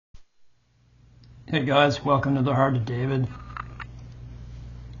Hey guys, welcome to the Heart of David.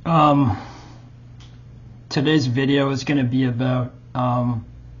 Today's video is going to be about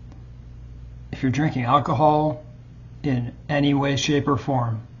if you're drinking alcohol in any way, shape, or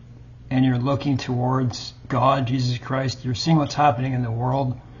form, and you're looking towards God, Jesus Christ, you're seeing what's happening in the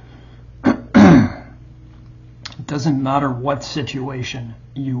world. It doesn't matter what situation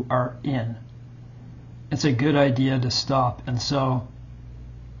you are in. It's a good idea to stop. And so,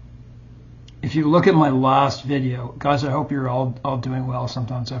 if you look at my last video, guys, I hope you're all doing well.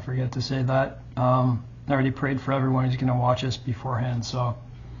 Sometimes I forget to say that. I already prayed for everyone who's going to watch this beforehand. So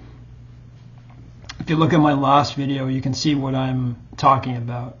if you look at my last video, you can see what I'm talking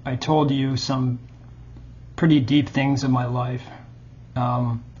about. I told you some pretty deep things in my life.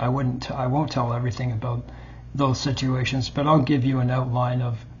 I won't tell everything about those situations, but I'll give you an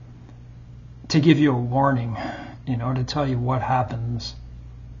outline to give you a warning, to tell you what happens.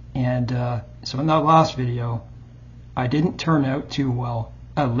 And so in that last video, I didn't turn out too well.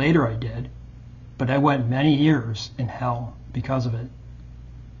 Later I did, but I went many years in hell because of it.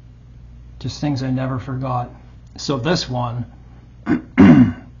 Just things I never forgot. So this one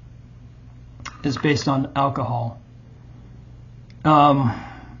is based on alcohol.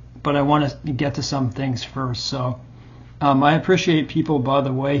 But I want to get to some things first. So I appreciate people, by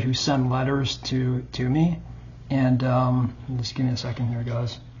the way, who send letters to me. And just give me a second here,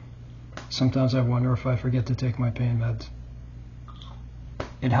 guys. Sometimes I wonder if I forget to take my pain meds.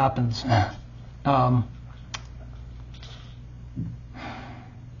 It happens. What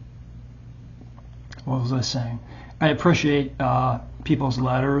was I saying? I appreciate people's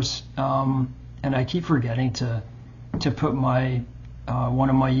letters, and I keep forgetting to put my one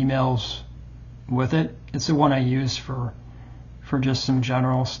of my emails with it. It's the one I use for just some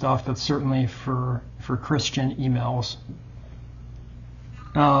general stuff, but certainly for Christian emails.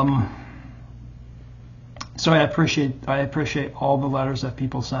 So I appreciate all the letters that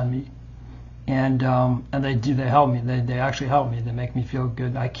people send me, and they help me. They actually help me. They make me feel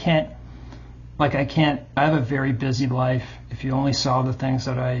good. I have a very busy life. If you only saw the things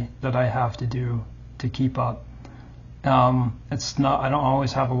that I have to do to keep up, I don't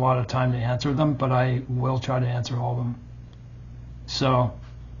always have a lot of time to answer them, but I will try to answer all of them. So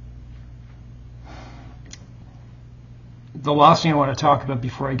the last thing I want to talk about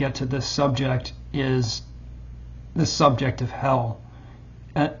before I get to this subject is the subject of hell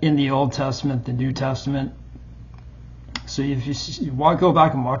in the Old Testament, the New Testament. So if you go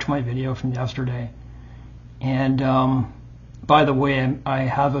back and watch my video from yesterday, and by the way, I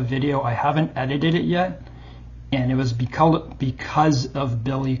have a video, I haven't edited it yet, and it was because of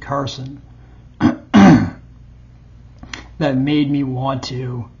Billy Carson that made me want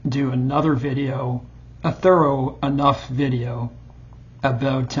to do another video, a thorough enough video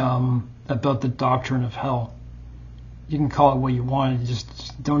about the doctrine of hell. You can call it what you want,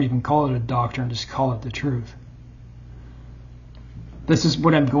 just don't even call it a doctrine, just call it the truth. This is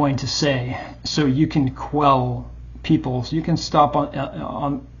what I'm going to say, so you can quell people, so you can stop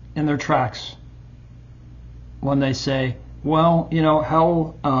in their tracks when they say, well,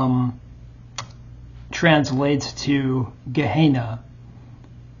 hell translates to Gehenna.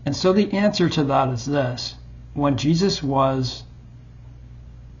 And so the answer to that is this: when Jesus was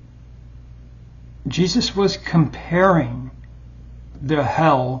comparing the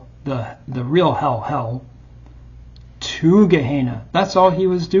hell, the real hell, to Gehenna. That's all he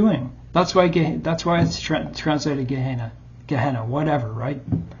was doing. That's why it's translated Gehenna, whatever, right?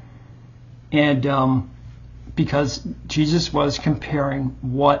 And because Jesus was comparing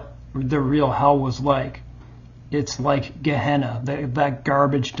what the real hell was like. It's like Gehenna, that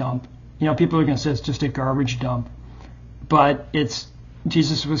garbage dump. People are going to say it's just a garbage dump, but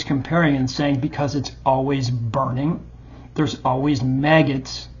Jesus was comparing and saying because it's always burning, there's always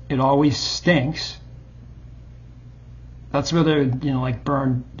maggots, it always stinks. That's where they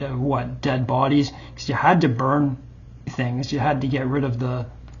burn dead bodies, because you had to burn things, you had to get rid of the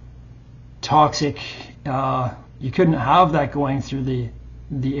toxic. You couldn't have that going through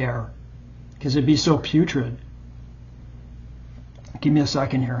the air because it'd be so putrid. Give me a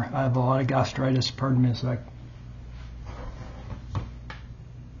second here. I have a lot of gastritis. Pardon me a sec.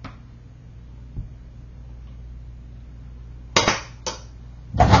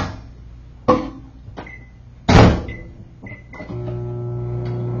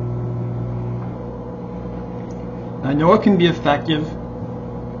 I know it can be effective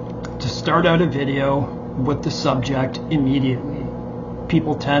to start out a video with the subject immediately.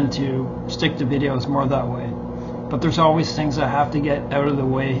 People tend to stick to videos more that way. But there's always things I have to get out of the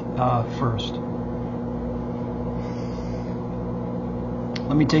way first.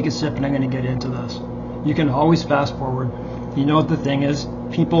 Let me take a sip and I'm going to get into this. You can always fast forward. You know what the thing is?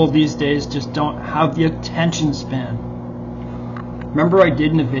 People these days just don't have the attention span. Remember I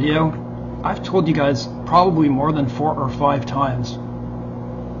did in a video? I've told you guys probably more than 4 or 5 times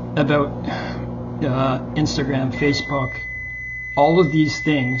about Instagram, Facebook. All of these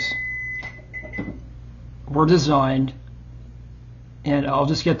things were designed, and I'll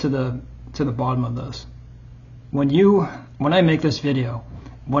just get to the bottom of this. When I make this video,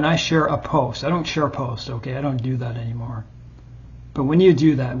 when I share a post, I don't share posts, okay? I don't do that anymore. But when you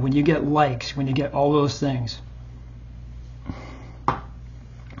do that, when you get likes, when you get all those things,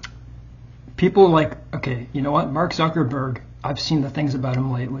 people like, okay, you know what? Mark Zuckerberg, I've seen the things about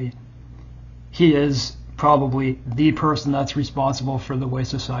him lately. He is probably the person that's responsible for the way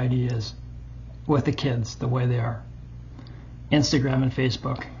society is with the kids, the way they are. Instagram and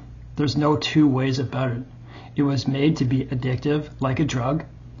Facebook. There's no two ways about it. It was made to be addictive, like a drug.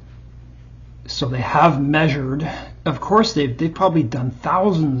 So they have measured, of course they've probably done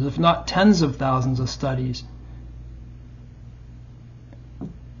thousands, if not tens of thousands of studies.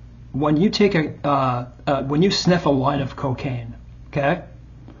 When you take when you sniff a line of cocaine, okay,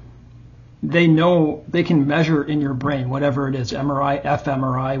 they know they can measure in your brain whatever it is, MRI,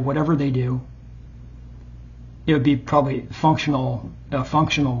 fMRI, whatever they do. It would be probably a functional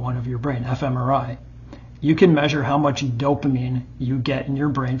one of your brain, fMRI. You can measure how much dopamine you get in your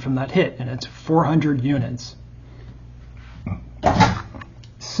brain from that hit, and it's 400 units.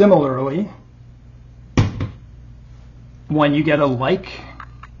 Similarly, when you get a like,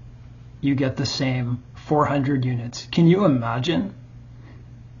 you get the same 400 units. Can you imagine?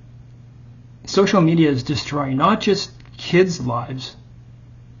 Social media is destroying not just kids' lives,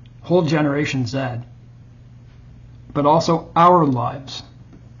 whole Generation Z, but also our lives.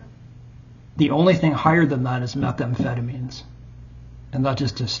 The only thing higher than that is methamphetamines, and that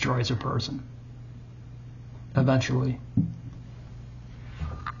just destroys a person eventually.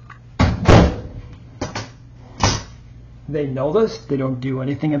 They know this, they don't do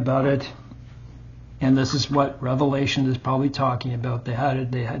anything about it, and this is what Revelation is probably talking about. They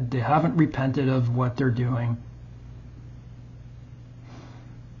haven't repented of what they're doing.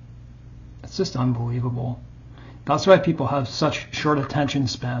 It's just unbelievable. That's why people have such short attention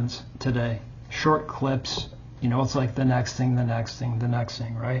spans today. Short clips, you know, it's like the next thing, the next thing, the next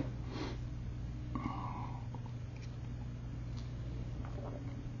thing, right?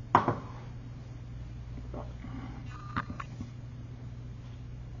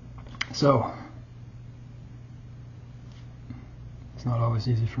 So, it's not always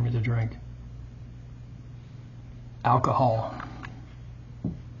easy for me to drink. Alcohol.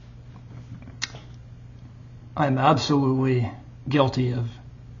 I'm absolutely guilty of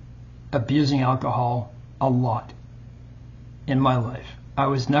abusing alcohol a lot in my life. I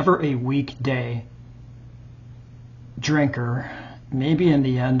was never a weekday drinker. Maybe in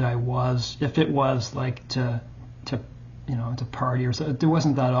the end I was, if it was like to party or something. It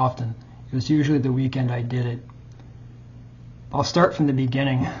wasn't that often. It was usually the weekend I did it. I'll start from the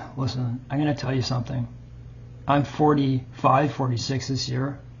beginning. Listen, I'm going to tell you something. I'm 45, 46 this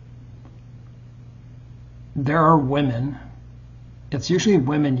year. There are women, it's usually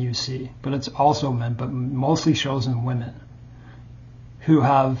women you see, but it's also men, but mostly shows in women, who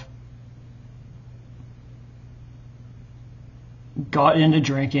have got into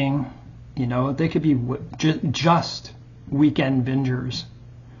drinking. You know, they could be just weekend bingers.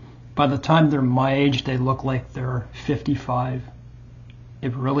 By the time they're my age, they look like they're 55.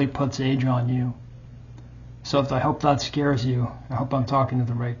 It really puts age on you. So I hope that scares you. I hope I'm talking to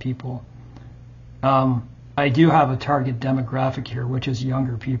the right people. I do have a target demographic here, which is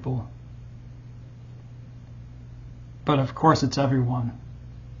younger people. But of course, it's everyone.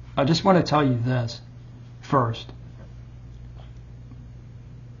 I just want to tell you this first.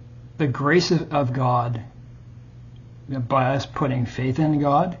 The grace of God, by us putting faith in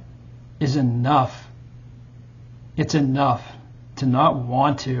God, is enough. It's enough to not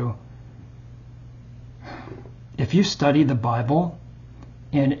want to. If you study the Bible,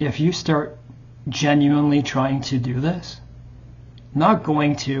 and if you start genuinely trying to do this, I'm not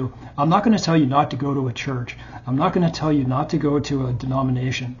going to tell you not to go to a church. I'm not going to tell you not to go to a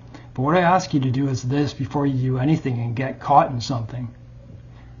denomination. But what I ask you to do is this before you do anything and get caught in something,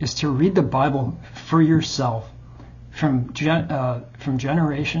 is to read the Bible for yourself, from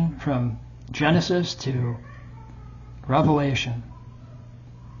Genesis to Revelation.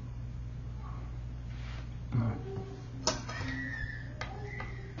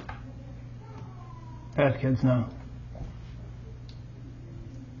 I have kids now.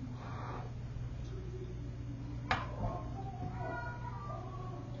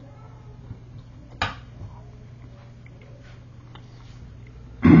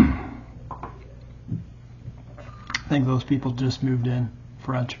 think those people just moved in,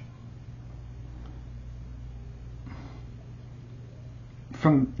 French.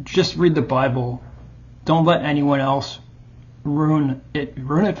 Just read the Bible. Don't let anyone else ruin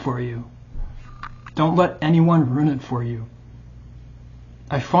it for you. Don't let anyone ruin it for you.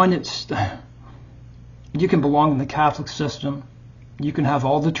 I find you can belong in the Catholic system. You can have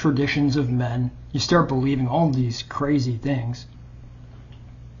all the traditions of men. You start believing all these crazy things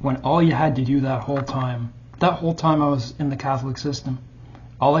when all you had to do that whole time I was in the Catholic system,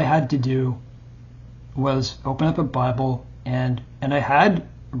 all I had to do was open up a Bible, and I had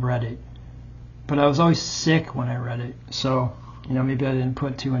read it, but I was always sick when I read it. So, maybe I didn't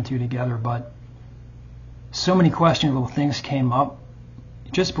put two and two together, but so many questionable things came up.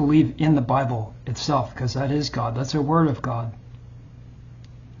 Just believe in the Bible itself, because that is God. That's a word of God.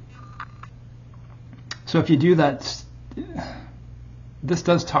 So if you do that, this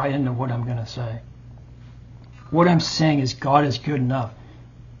does tie into what I'm going to say. What I'm saying is God is good enough.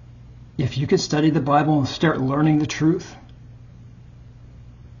 If you could study the Bible and start learning the truth,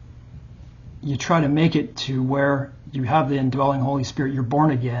 you try to make it to where you have the indwelling Holy Spirit, you're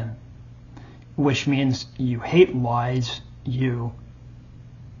born again, which means you hate lies,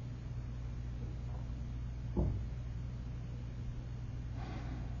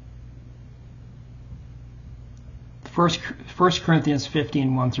 First Corinthians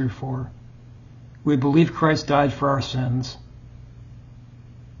 15, 1 through 4. We believe Christ died for our sins,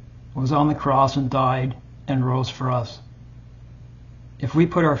 was on the cross and died and rose for us. If we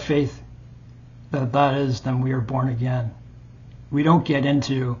put our faith that is, then we are born again. We don't get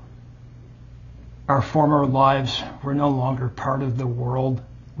into our former lives. We're no longer part of the world.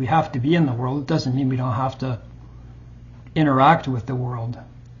 We have to be in the world. It doesn't mean we don't have to interact with the world.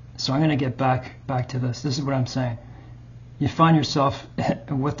 So I'm going to get back to this. This is what I'm saying. You find yourself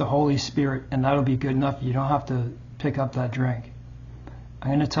with the Holy Spirit, and that'll be good enough. You don't have to pick up that drink. I'm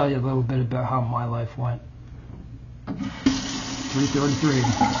going to tell you a little bit about how my life went. 3:33.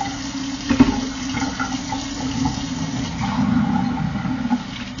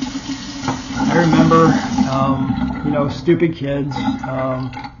 I remember, stupid kids.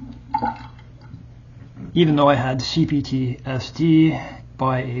 Even though I had CPTSD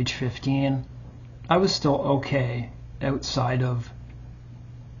by age 15, I was still okay outside of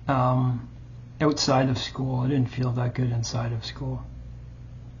school. I didn't feel that good inside of school.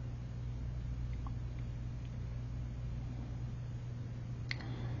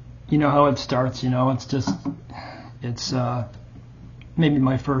 You know how it starts, it's maybe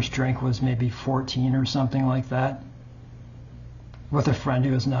my first drink was maybe 14 or something like that, with a friend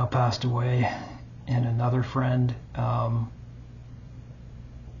who has now passed away, and another friend,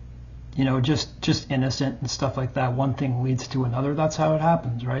 just innocent and stuff like that. One thing leads to another. That's how it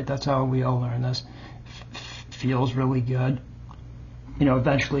happens, right? That's how we all learn this. Feels really good.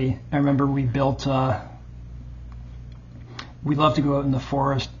 Eventually, I remember we built, we loved to go out in the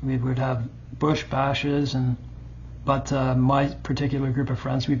forest. We would have bush bashes, but my particular group of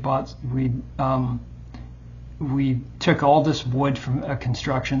friends, we took all this wood from a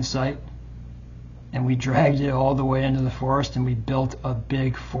construction site, and we dragged it all the way into the forest, and we built a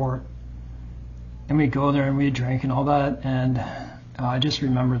big fort. And we'd go there and we'd drink and all that, and I just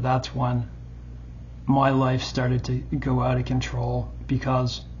remember that's when my life started to go out of control,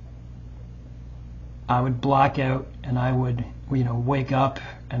 because I would black out and I would, wake up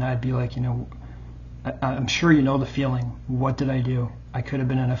and I'd be like, I'm sure you know the feeling. What did I do? I could have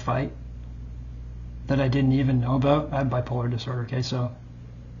been in a fight that I didn't even know about. I have bipolar disorder, okay? So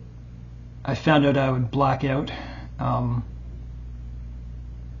I found out I would black out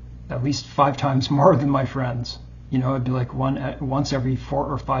at least 5 times more than my friends. It'd be like once every 4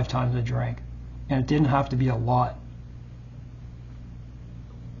 or 5 times I drank. And it didn't have to be a lot.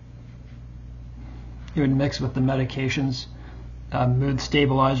 It would mix with the medications, mood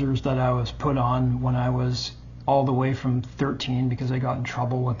stabilizers that I was put on when I was all the way from 13, because I got in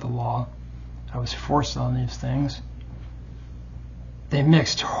trouble with the law. I was forced on these things. They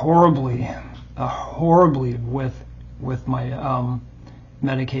mixed horribly with my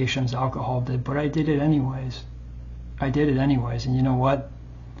medications. Alcohol did, but I did it anyways. And you know what?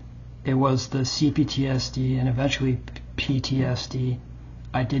 It was the CPTSD and eventually PTSD.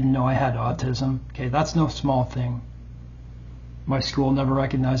 I didn't know I had autism. Okay, that's no small thing. My school never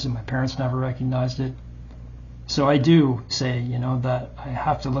recognized it. My parents never recognized it. So I do say, that I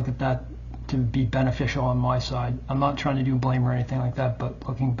have to look at that to be beneficial on my side. I'm not trying to do blame or anything like that, but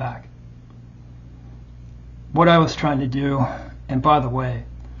looking back, what I was trying to do, and by the way,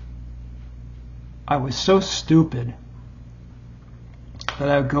 I was so stupid that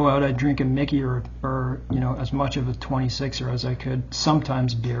I would go out, I'd drink a Mickey or as much of a 26er as I could,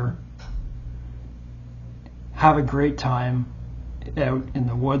 sometimes beer, have a great time out in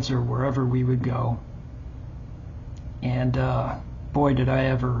the woods or wherever we would go. And boy, did I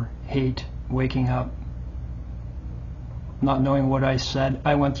ever hate waking up not knowing what I said.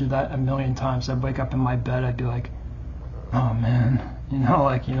 I went through that a million times. I'd wake up in my bed, I'd be like, oh man,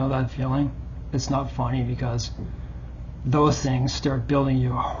 that feeling. It's not funny, because those things start building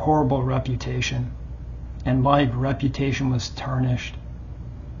you a horrible reputation, and my reputation was tarnished.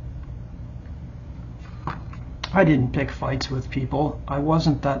 I didn't pick fights with people. I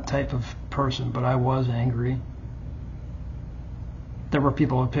wasn't that type of person, but I was angry. There were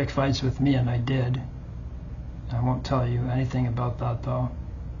people who picked fights with me, and I did. I won't tell you anything about that, though.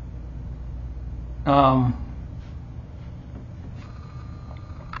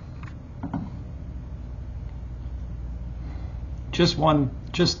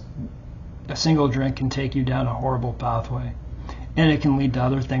 Just a single drink can take you down a horrible pathway, and it can lead to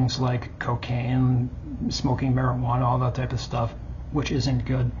other things like cocaine, smoking marijuana, all that type of stuff, which isn't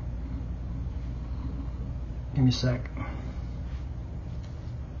good. Give me a sec.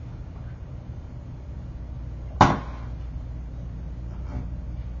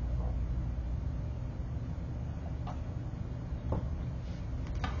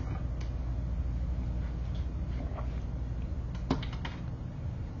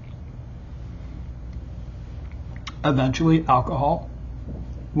 Eventually, alcohol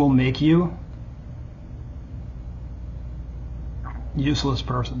will make you a useless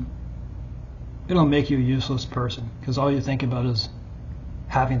person. It'll make you a useless person, because all you think about is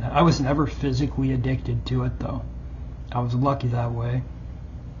having that. I was never physically addicted to it, though. I was lucky that way.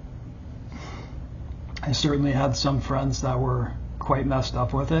 I certainly had some friends that were quite messed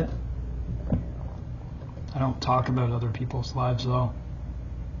up with it. I don't talk about other people's lives, though.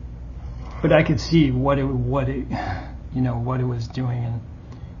 But I could see what it was doing, and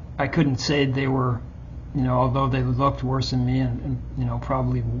I couldn't say they were, although they looked worse than me, and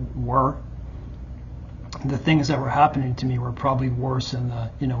probably were. The things that were happening to me were probably worse than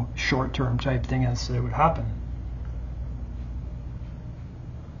the short-term type thing as it would happen.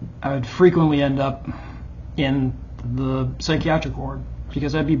 I would frequently end up in the psychiatric ward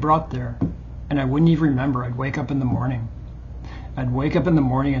because I'd be brought there, and I wouldn't even remember. I'd wake up in the morning.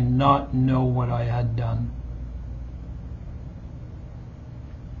 And not know what I had done.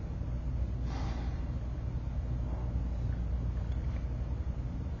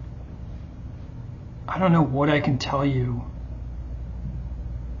 I don't know what I can tell you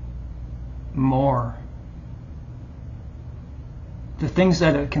more. The things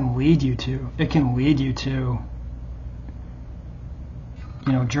that it can lead you to. It can lead you to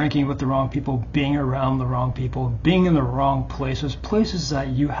drinking with the wrong people, being around the wrong people, being in the wrong places that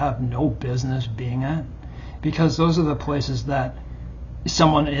you have no business being at, because those are the places that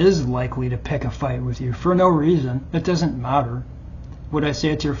someone is likely to pick a fight with you for no reason. It doesn't matter. Would I say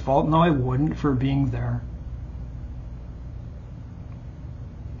it's your fault? No, I wouldn't, for being there.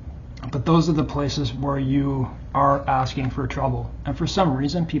 But those are the places where you are asking for trouble, and for some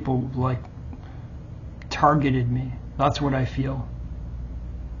reason people targeted me. That's what I feel.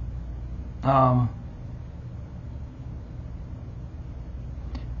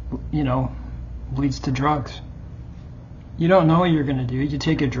 Leads to drugs. You don't know what you're going to do. You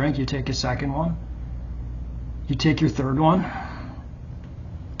take a drink, you take a second one, you take your third one,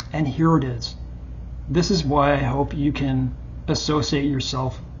 and here it is. This is why I hope you can associate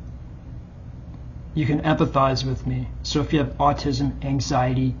yourself. You can empathize with me. So if you have autism,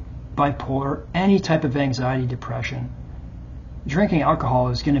 anxiety, bipolar, any type of anxiety, depression, drinking alcohol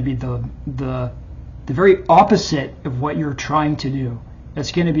is going to be the very opposite of what you're trying to do.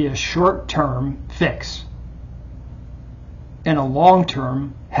 It's going to be a short-term fix. And a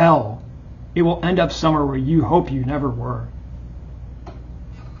long-term hell. It will end up somewhere where you hope you never were.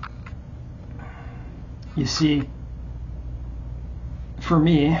 You see, for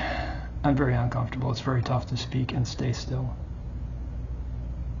me, I'm very uncomfortable. It's very tough to speak and stay still.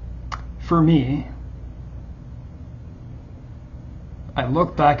 For me, I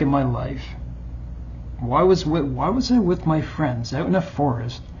look back at my life. Why was I with my friends out in a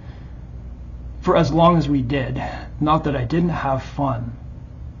forest for as long as we did? Not that I didn't have fun.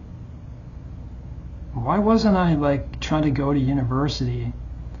 Why wasn't I trying to go to university?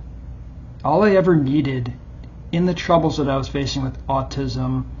 All I ever needed in the troubles that I was facing with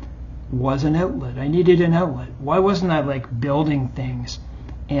autism was an outlet. I needed an outlet. Why wasn't I building things?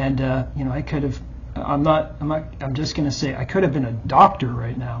 And I could have. I'm just going to say I could have been a doctor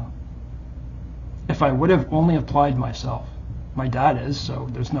right now if I would have only applied myself. My dad is, so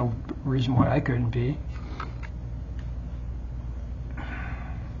there's no reason why I couldn't be.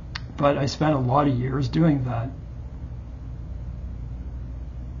 But I spent a lot of years doing that.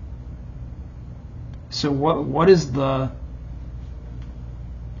 So what is the,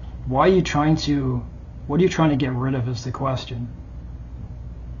 why are you trying to, what are you trying to get rid of is the question.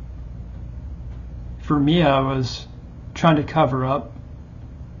 For me, I was trying to cover up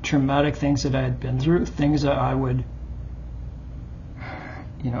traumatic things that I had been through, things that I would,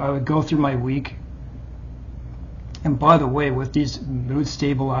 I would go through my week. And by the way, with these mood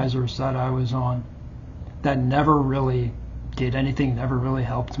stabilizers that I was on, that never really did anything, never really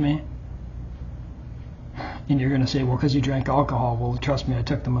helped me. And you're going to say, well, because you drank alcohol. Well, trust me, I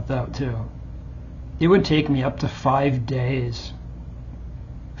took them without too. It would take me up to 5 days.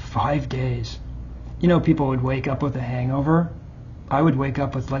 5 days. People would wake up with a hangover. I would wake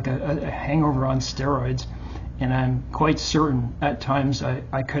up with like a hangover on steroids. And I'm quite certain at times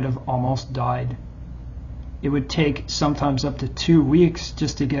I could have almost died. It would take sometimes up to 2 weeks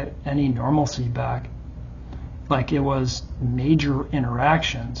just to get any normalcy back. Like it was major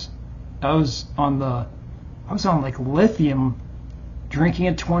interactions. I was on like lithium, drinking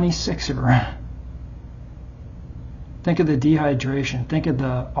a 26er. Think of the dehydration. Think of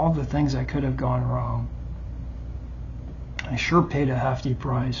all the things that could have gone wrong. I sure paid a hefty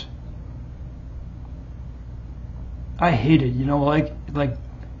price. I hated,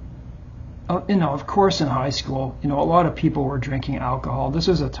 of course in high school, a lot of people were drinking alcohol. This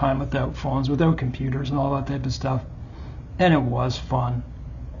was a time without phones, without computers and all that type of stuff. And it was fun.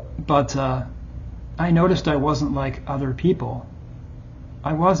 But I noticed I wasn't like other people.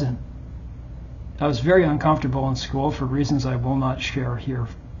 I wasn't. I was very uncomfortable in school for reasons I will not share here.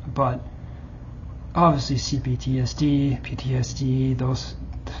 But obviously CPTSD, PTSD, those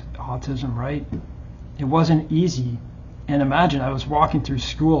autism, right? It wasn't easy. And imagine I was walking through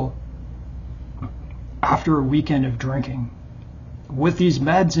school after a weekend of drinking with these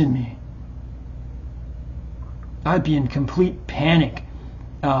meds in me. I'd be in complete panic.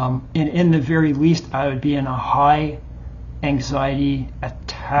 And in the very least, I would be in a high anxiety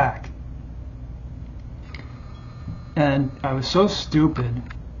attack. And I was so stupid.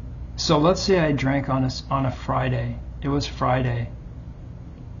 So let's say I drank on a Friday. It was Friday.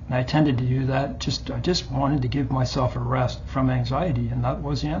 And I tended to do that. I just wanted to give myself a rest from anxiety, and that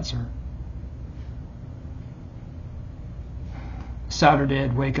was the answer. Saturday,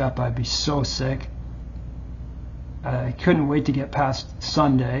 I'd wake up, I'd be so sick. I couldn't wait to get past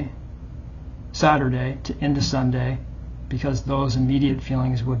Saturday into Sunday, because those immediate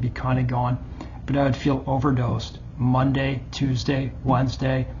feelings would be kind of gone. But I would feel overdosed. Monday, Tuesday,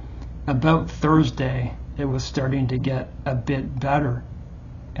 Wednesday. About Thursday, it was starting to get a bit better.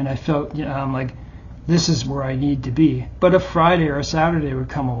 And I felt, I'm like, this is where I need to be. But a Friday or a Saturday would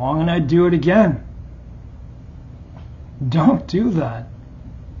come along and I'd do it again. Don't do that.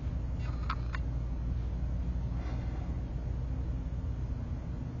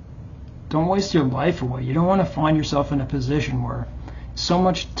 Don't waste your life away. You don't want to find yourself in a position where so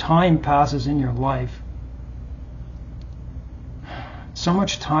much time passes in your life. So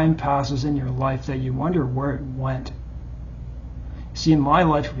much time passes in your life that you wonder where it went. See, in my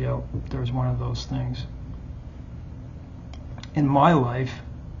life, there was one of those things. In my life,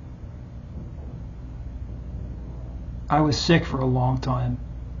 I was sick for a long time,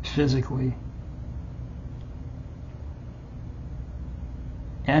 physically.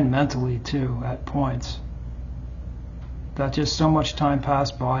 And mentally, too, at points. That just so much time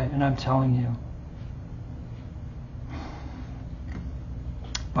passed by, and I'm telling you,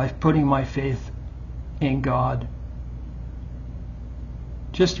 by putting my faith in God,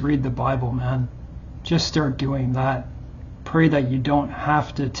 just read the Bible, man. Just start doing that. Pray that you don't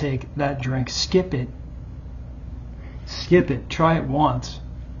have to take that drink. Skip it. Skip it. Try it once.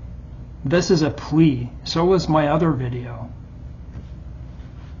 This is a plea. So was my other video.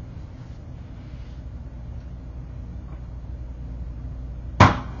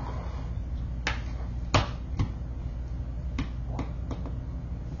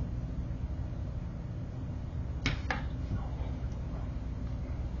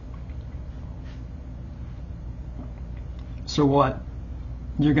 So what?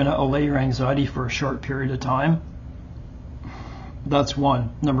 You're going to allay your anxiety for a short period of time? That's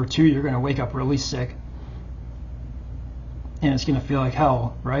one. Number two, you're going to wake up really sick. And it's going to feel like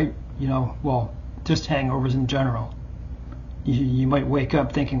hell, right? Just hangovers in general. You might wake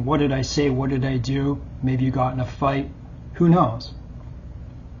up thinking, what did I say? What did I do? Maybe you got in a fight. Who knows?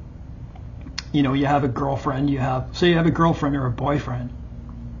 You have a girlfriend. Say you have a girlfriend or a boyfriend.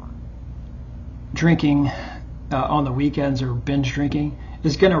 Drinking on the weekends or binge drinking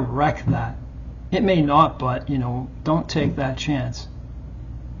is going to wreck that. It may not, but don't take that chance.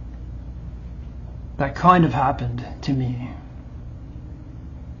 That kind of happened to me.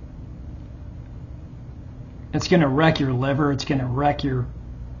 It's going to wreck your liver. It's going to wreck your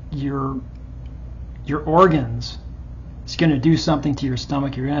organs. It's going to do something to your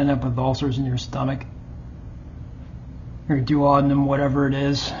stomach. You're going to end up with ulcers in your stomach. Your duodenum, whatever it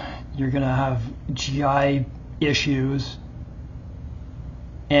is. You're going to have GI issues.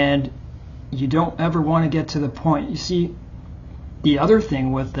 And you don't ever want to get to the point. You see, the other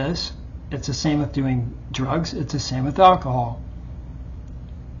thing with this, it's the same with doing drugs. It's the same with alcohol.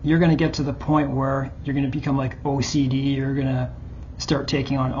 You're going to get to the point where you're going to become like OCD. You're going to start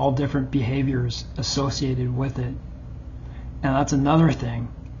taking on all different behaviors associated with it. And that's another thing.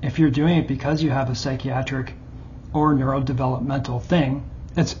 If you're doing it because you have a psychiatric or neurodevelopmental thing,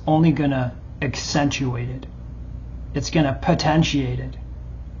 it's only going to accentuate it. It's going to potentiate it.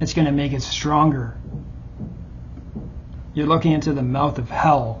 It's going to make it stronger. You're looking into the mouth of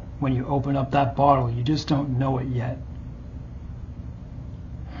hell when you open up that bottle. You just don't know it yet.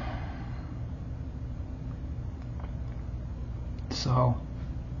 So,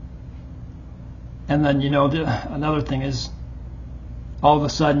 and then another thing is, all of a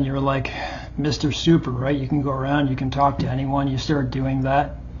sudden you're like Mr. Super, right? You can go around, you can talk to anyone. You start doing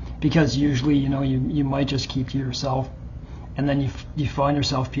that because usually you might just keep to yourself, and then you find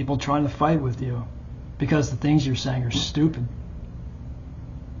yourself people trying to fight with you because the things you're saying are stupid.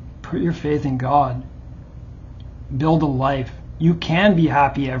 Put your faith in God. Build a life. You can be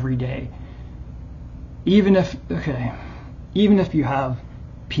happy every day, even if you have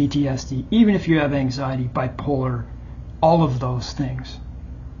PTSD, even if you have anxiety, bipolar, all of those things,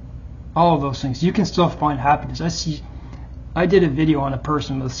 you can still find happiness. I did a video on a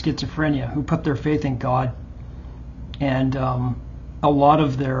person with schizophrenia who put their faith in God, and a lot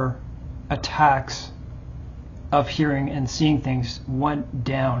of their attacks of hearing and seeing things went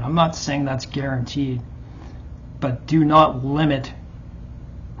down. I'm not saying that's guaranteed, but do not limit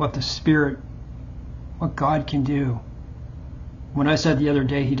what God can do. When I said the other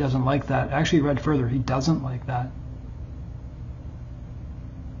day he doesn't like that, I actually read further. He doesn't like that.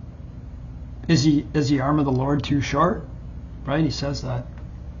 Is the arm of the Lord too short? Right? He says that.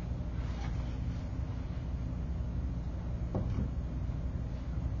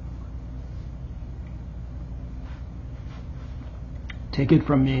 Take it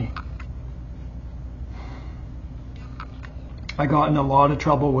from me. I got in a lot of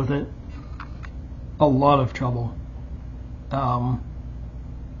trouble with it. A lot of trouble. I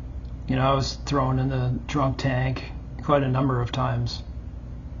was thrown in the drunk tank quite a number of times.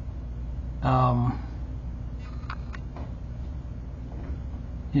 I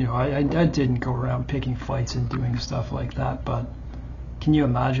didn't go around picking fights and doing stuff like that, but can you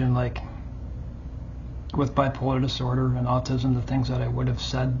imagine, like, with bipolar disorder and autism, the things that I would have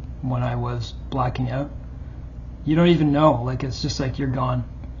said when I was blacking out? You don't even know. Like, it's just like you're gone.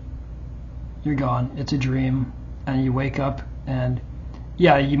 You're gone. It's a dream, and you wake up, and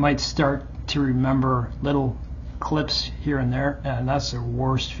yeah, you might start to remember little clips here and there, and that's the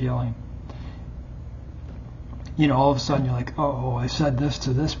worst feeling. All of a sudden you're like, oh, I said this to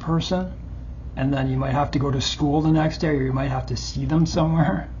this person, and then you might have to go to school the next day, or you might have to see them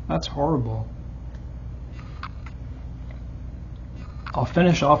somewhere. That's horrible. I'll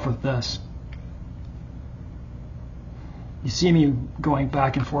finish off with this. You see me going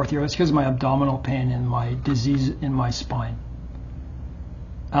back and forth here. It's because of my abdominal pain and my disease in my spine.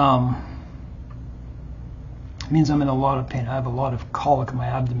 It means I'm in a lot of pain. I have a lot of colic in my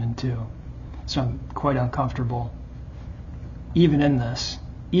abdomen too. So I'm quite uncomfortable. Even in this,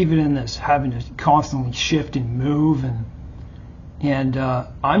 having to constantly shift and move, and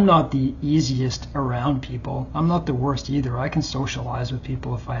I'm not the easiest around people. I'm not the worst either. I can socialize with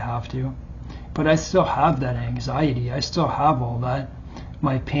people if I have to, but I still have that anxiety. I still have all that.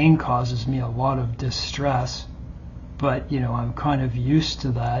 My pain causes me a lot of distress, but I'm kind of used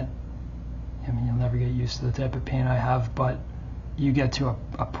to that. I mean, you'll never get used to the type of pain I have, but you get to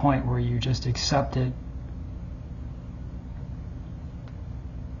a point where you just accept it.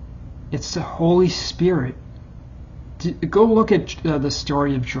 It's the Holy Spirit. Go look at the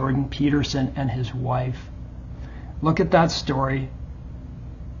story of Jordan Peterson and his wife. Look at that story.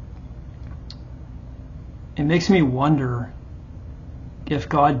 It makes me wonder if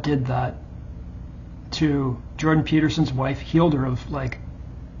God did that to Jordan Peterson's wife, healed her of like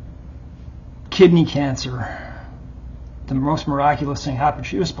kidney cancer. The most miraculous thing happened.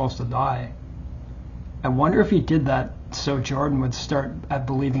 She was supposed to die. I wonder if he did that so Jordan would start at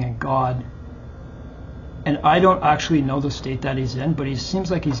believing in God. And I don't actually know the state that he's in, but he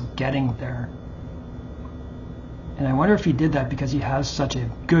seems like he's getting there. And I wonder if he did that because he has such a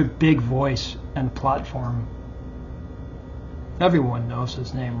good big voice and platform. Everyone knows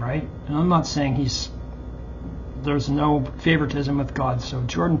his name, right? And I'm not saying there's no favoritism with God, so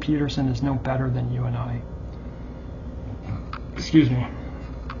Jordan Peterson is no better than you and I. Excuse me.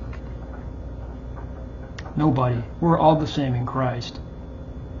 Nobody. We're all the same in Christ.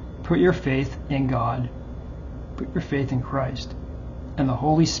 Put your faith in God. Put your faith in Christ. And the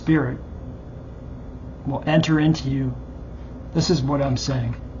Holy Spirit will enter into you. This is what I'm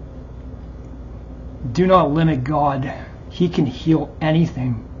saying. Do not limit God. He can heal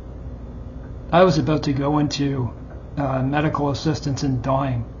anything. I was about to go into medical assistance and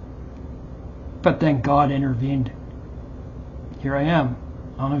dying. But then God intervened. Here I am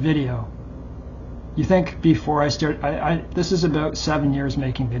on a video. You think before I start, this is about 7 years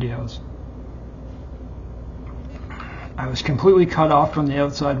making videos. I was completely cut off from the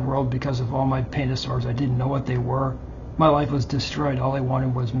outside world because of all my pain disorders. I didn't know what they were. My life was destroyed. All I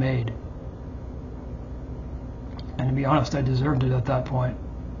wanted was made. And to be honest, I deserved it at that point.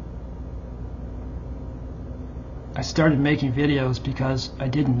 I started making videos because I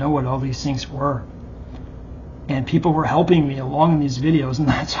didn't know what all these things were. And people were helping me along in these videos, and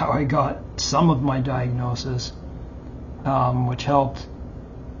that's how I got some of my diagnosis, which helped.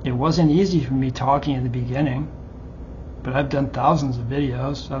 It wasn't easy for me talking in the beginning, but I've done thousands of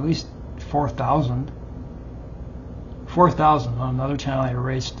videos, at least 4,000. 4,000 on another channel. I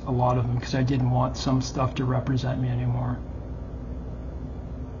erased a lot of them because I didn't want some stuff to represent me anymore.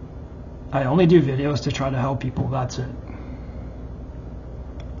 I only do videos to try to help people, that's it.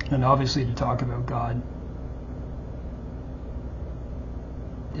 And obviously to talk about God.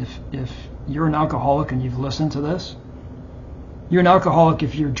 If you're an alcoholic and you've listened to this, you're an alcoholic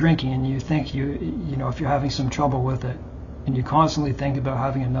if you're drinking and you think you know, if you're having some trouble with it and you constantly think about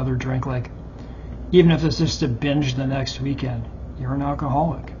having another drink, like even if it's just a binge the next weekend, you're an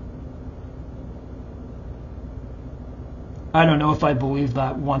alcoholic. I don't know if I believe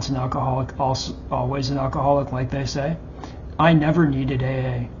that once an alcoholic, always an alcoholic, like they say. I never needed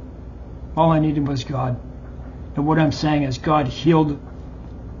AA. All I needed was God. And what I'm saying is God healed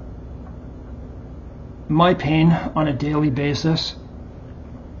my pain on a daily basis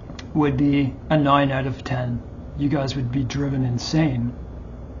would be a 9 out of 10. You guys would be driven insane.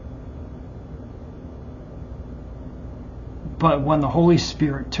 But when the Holy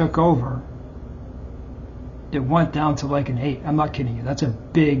Spirit took over, it went down to like an 8. I'm not kidding you. That's a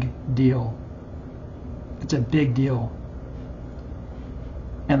big deal. It's a big deal.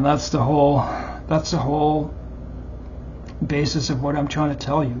 And that's the whole basis of what I'm trying to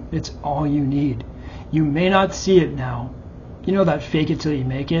tell you. It's all you need. You may not see it now. You know that fake it till you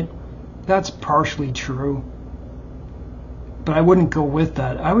make it? That's partially true. But I wouldn't go with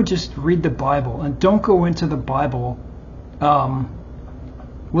that. I would just read the Bible, and don't go into the Bible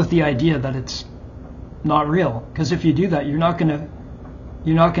with the idea that it's not real. Because if you do that, you're not going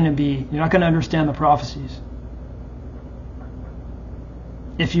to understand the prophecies.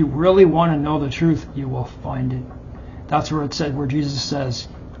 If you really want to know the truth, you will find it. That's where it said, where Jesus says,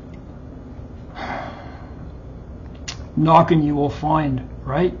 knock and you will find,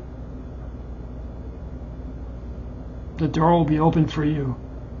 right? The door will be open for you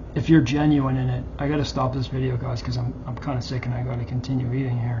if you're genuine in it. I got to stop this video, guys, because I'm kind of sick and I got to continue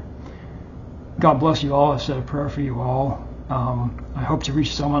eating here. God bless you all. I said a prayer for you all. I hope to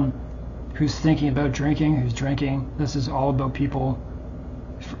reach someone who's thinking about drinking, who's drinking. This is all about people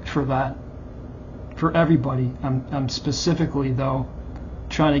for that. For everybody. I'm specifically, though,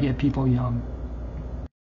 trying to get people young.